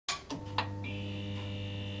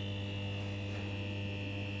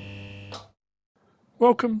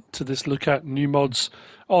Welcome to this look at new mods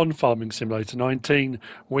on Farming Simulator 19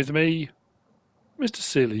 with me,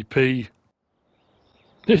 MrSealyp.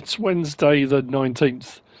 It's Wednesday the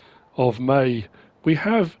 19th of May. We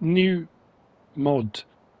have new mods.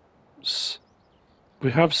 We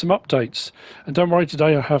have some updates, and don't worry,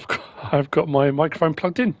 today I've got my microphone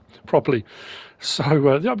plugged in properly. So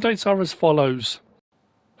the updates are as follows.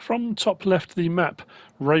 From top left, the map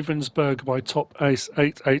Ravensburg by Top Ace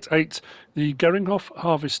 888, the Geringhoff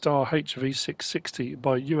Harvestar HV660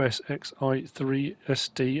 by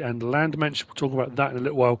USXI3SD and Landmensch. We'll talk about that in a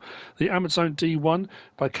little while. The Amazon D1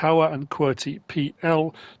 by Kawa and QWERTY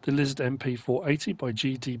PL, the Lizard MP480 by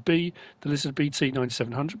GDB, the Lizard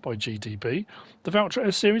BT9700 by GDB, the Valtra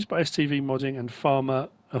S Series by STV Modding and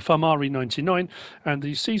Farmari99, and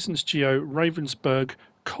the Seasons Geo Ravensburg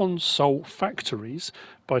Console Factories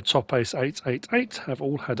by Top Ace 888 have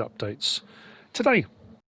all had updates today.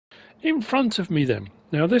 In front of me then,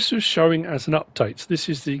 now this was showing as an update. This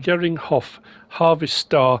is the Geringhoff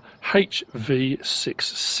Harvestar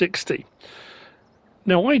HV660.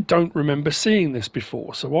 Now I don't remember seeing this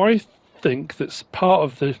before, so I think that's part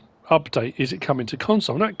of the update is it coming to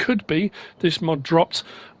console. And that could be this mod dropped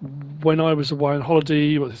when I was away on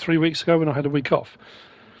holiday 3 weeks ago when I had a week off.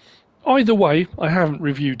 Either way, I haven't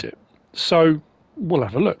reviewed it, so we'll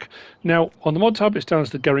have a look. Now, on the mod hub, it's down as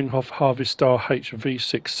the Geringhoff Harvestar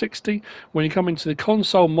HV660. When you come into the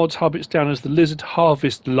console mods hub, it's down as the Lizard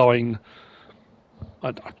Harvest line.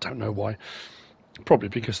 I don't know why. Probably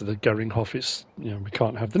because of the Geringhoff, it's, we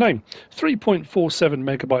can't have the name. 3.47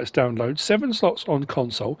 megabytes download, 7 slots on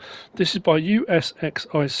console. This is by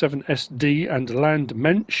USXI7SD and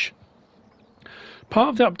Landmensch. Part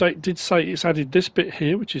of the update did say it's added this bit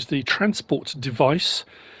here, which is the transport device.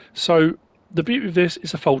 So the beauty of this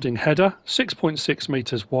is a folding header, 6.6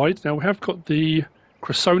 meters wide. Now we have got the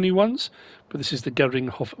Cressoni ones, but this is the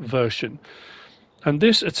Geringhoff version. And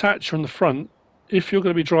this attacher on the front, if you're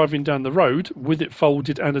going to be driving down the road with it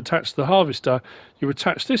folded and attached to the harvester, you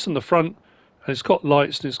attach this on the front, and it's got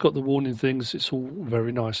lights and it's got the warning things. It's all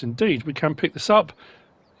very nice indeed. We can pick this up.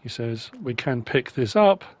 He says we can pick this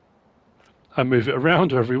up and move it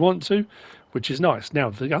around wherever we want to, which is nice. Now,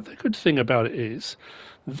 the other good thing about it is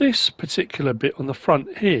this particular bit on the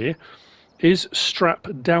front here is strap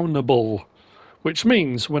downable, which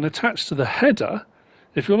means when attached to the header,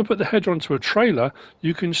 if you want to put the header onto a trailer,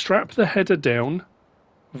 you can strap the header down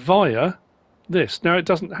via this. Now, it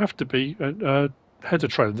doesn't have to be a header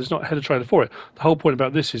trailer. There's not a header trailer for it. The whole point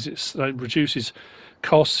about this is it reduces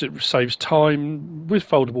costs, it saves time. With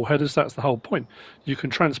foldable headers, that's the whole point. You can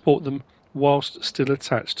transport them whilst still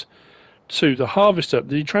attached to the harvester.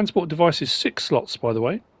 The transport device is 6 slots, by the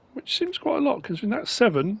way, which seems quite a lot, because that's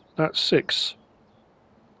 7, that's 6.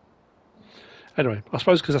 Anyway, I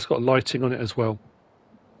suppose because that's got lighting on it as well.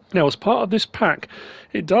 Now, as part of this pack,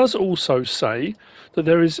 it does also say that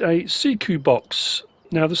there is a CQ box.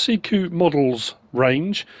 Now, the CQ models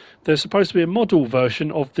range, there's supposed to be a model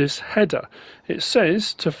version of this header. It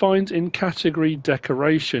says to find in category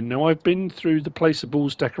decoration. Now, I've been through the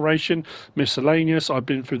placeables decoration, miscellaneous. I've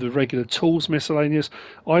been through the regular tools miscellaneous.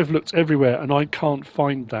 I've looked everywhere and I can't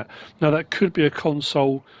find that. Now, that could be a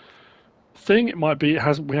console thing. It might be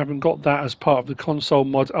we haven't got that as part of the console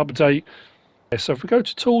mod update. So if we go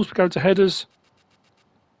to tools, we go to headers.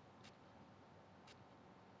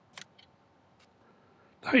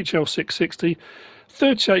 The HL660,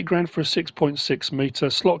 38 grand for a 6.6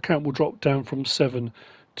 meter. Slot count will drop down from 7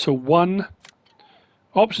 to 1.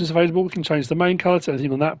 Options available. We can change the main colour to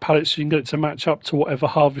anything on that palette, so you can get it to match up to whatever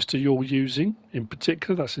harvester you're using. In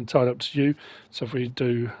particular, that's entirely up to you. So if we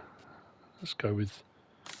do, let's go with,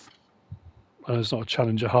 it's not a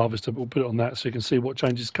Challenger harvester, but we'll put it on that so you can see what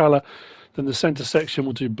changes colour. Then the centre section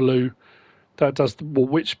will do blue. That does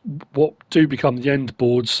what do become the end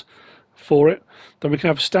boards for it. Then we can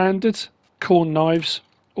have standard corn knives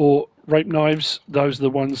or rape knives. Those are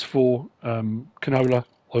the ones for canola,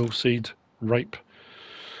 oilseed, rape.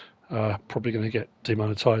 Probably going to get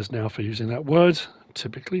demonetised now for using that word,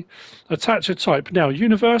 typically. Attacher type. Now,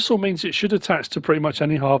 universal means it should attach to pretty much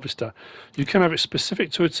any harvester. You can have it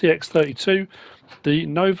specific to a TX32, the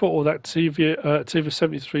Nova or that TV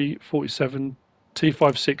 7347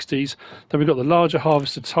 T560s. Then we've got the larger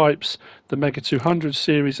harvester types, the Mega 200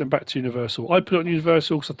 series, and back to universal. I put it on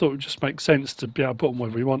universal because I thought it would just make sense to be able to put them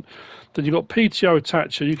wherever you want. Then you've got PTO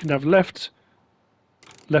attacher. You can have left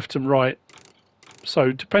and right.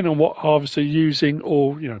 So depending on what harvester you're using,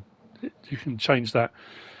 or you can change that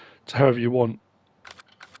to however you want.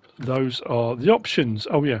 Those are the options.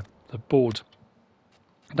 Oh yeah, the board.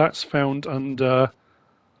 That's found under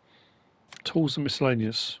tools and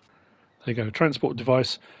miscellaneous. There you go, transport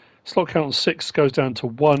device. Slot count on 6 goes down to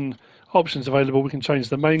 1. Options available. We can change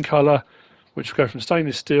the main colour, which will go from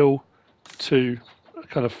stainless steel to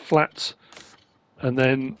kind of flat, and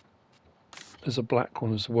then there's a black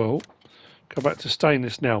one as well. Go back to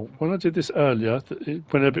stainless now. When I did this earlier, it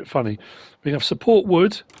went a bit funny. We have support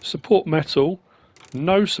wood, support metal,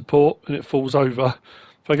 no support, and it falls over.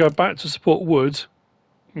 If I go back to support wood,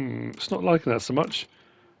 it's not liking that so much.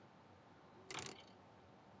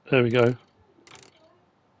 There we go.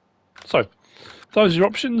 So, those are your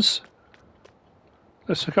options.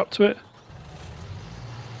 Let's hook up to it.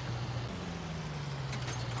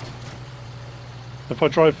 If I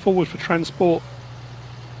drive forward for transport,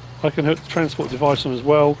 I can hook the transport device on as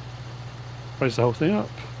well. Raise the whole thing up.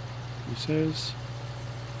 He says.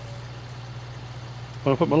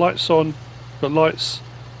 When I put my lights on, got lights,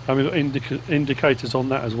 and we've got indicators on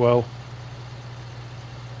that as well,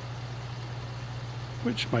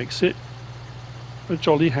 which makes it a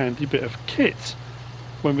jolly handy bit of kit.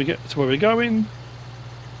 When we get to where we're going,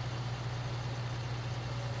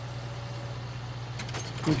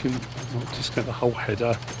 we can not disconnect the whole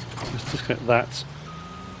header, just disconnect that.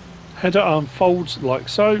 Header unfolds like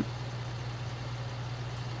so.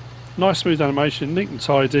 Nice smooth animation, neat and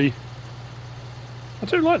tidy. I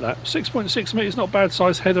do like that. 6.6 metres, not bad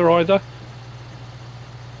size header either.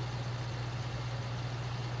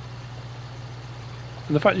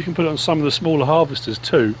 And the fact you can put it on some of the smaller harvesters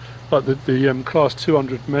too, like the class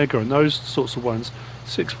 200 mega and those sorts of ones,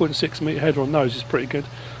 6.6 metre header on those is pretty good.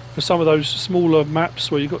 For some of those smaller maps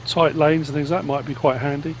where you've got tight lanes and things, that might be quite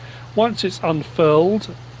handy. Once it's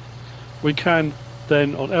unfurled, we can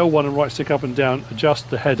then on L1 and right stick up and down adjust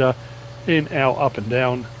the header in, out, up and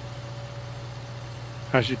down,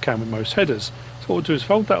 as you can with most headers. So what we'll do is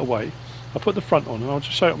fold that away. I'll put the front on and I'll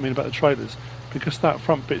just show you what I mean about the trailers, because that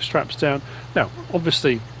front bit straps down. Now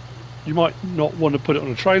obviously you might not want to put it on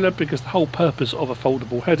a trailer, because the whole purpose of a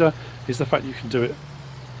foldable header is the fact you can do it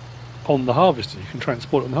on the harvester. You can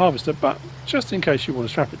transport it on the harvester, but just in case you want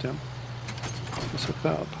to strap it down, let's hook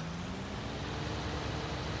that up.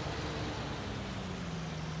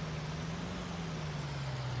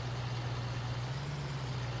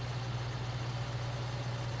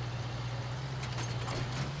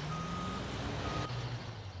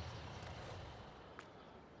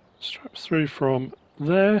 Straps through from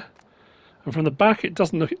there, and from the back it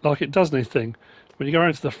doesn't look like it does anything. When you go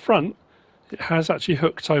around to the front, it has actually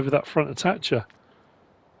hooked over that front attacher.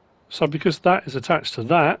 So because that is attached to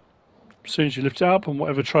that, as soon as you lift it up on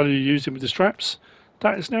whatever trailer you're using with the straps,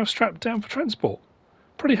 that is now strapped down for transport.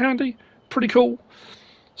 Pretty handy, pretty cool.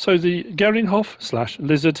 So the Geringhoff /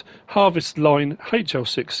 Lizard Harvest Line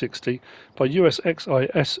HL660 by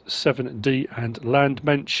USXIS7D and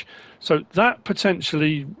Landmensch. So that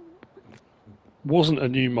potentially wasn't a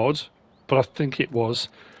new mod, but I think it was.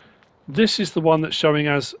 This is the one that's showing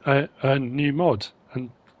as a new mod, and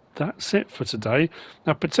that's it for today.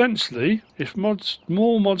 Now potentially, if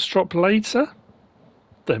more mods drop later,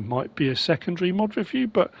 there might be a secondary mod review,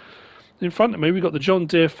 but in front of me we've got the John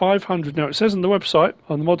Deere 500. Now it says on the website,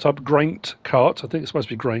 on the mod hub, Graint cart. I think it's supposed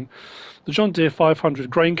to be grain. The John Deere 500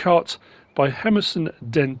 grain cart by Hemerson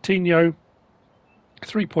Dentinho.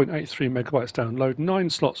 3.83 megabytes download, 9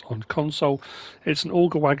 slots on console. It's an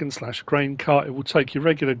auger wagon / grain cart. It will take your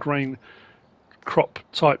regular grain crop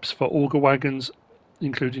types for auger wagons,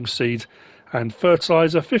 including seed and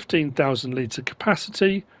fertilizer. 15,000 litre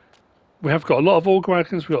capacity. We have got a lot of auger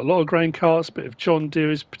wagons, we've got a lot of grain carts, but if John Deere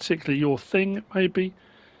is particularly your thing, maybe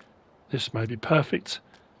this may be perfect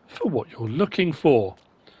for what you're looking for.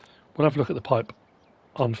 We'll have a look at the pipe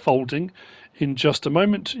unfolding in just a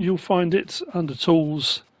moment. You'll find it under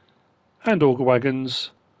tools and auger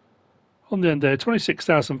wagons. On the end there,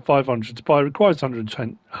 26,500 to buy, requires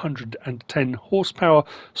 110 horsepower.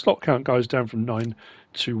 Slot count goes down from 9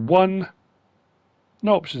 to 1.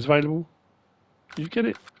 No options available. You get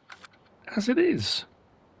it as it is.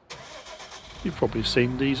 You've probably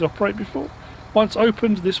seen these operate before. Once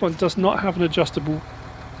opened, this one does not have an adjustable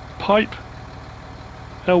pipe.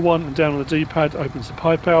 L1 and down on the D-pad opens the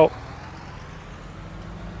pipe out.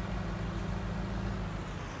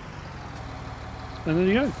 And there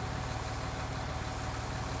you go.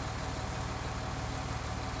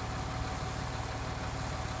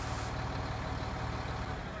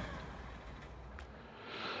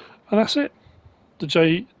 And that's it. The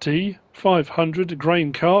JD 500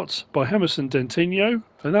 grain cart by Hemerson Dentinho.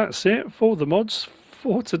 And that's it for the mods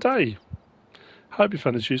for today. Hope you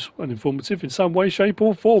found this useful and informative in some way, shape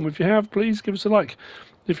or form. If you have, please give us a like.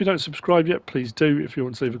 If you don't subscribe yet, please do. If you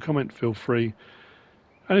want to leave a comment, feel free.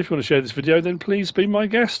 And if you want to share this video, then please be my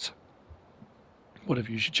guest.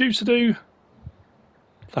 whatever you should choose to do.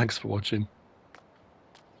 Thanks for watching.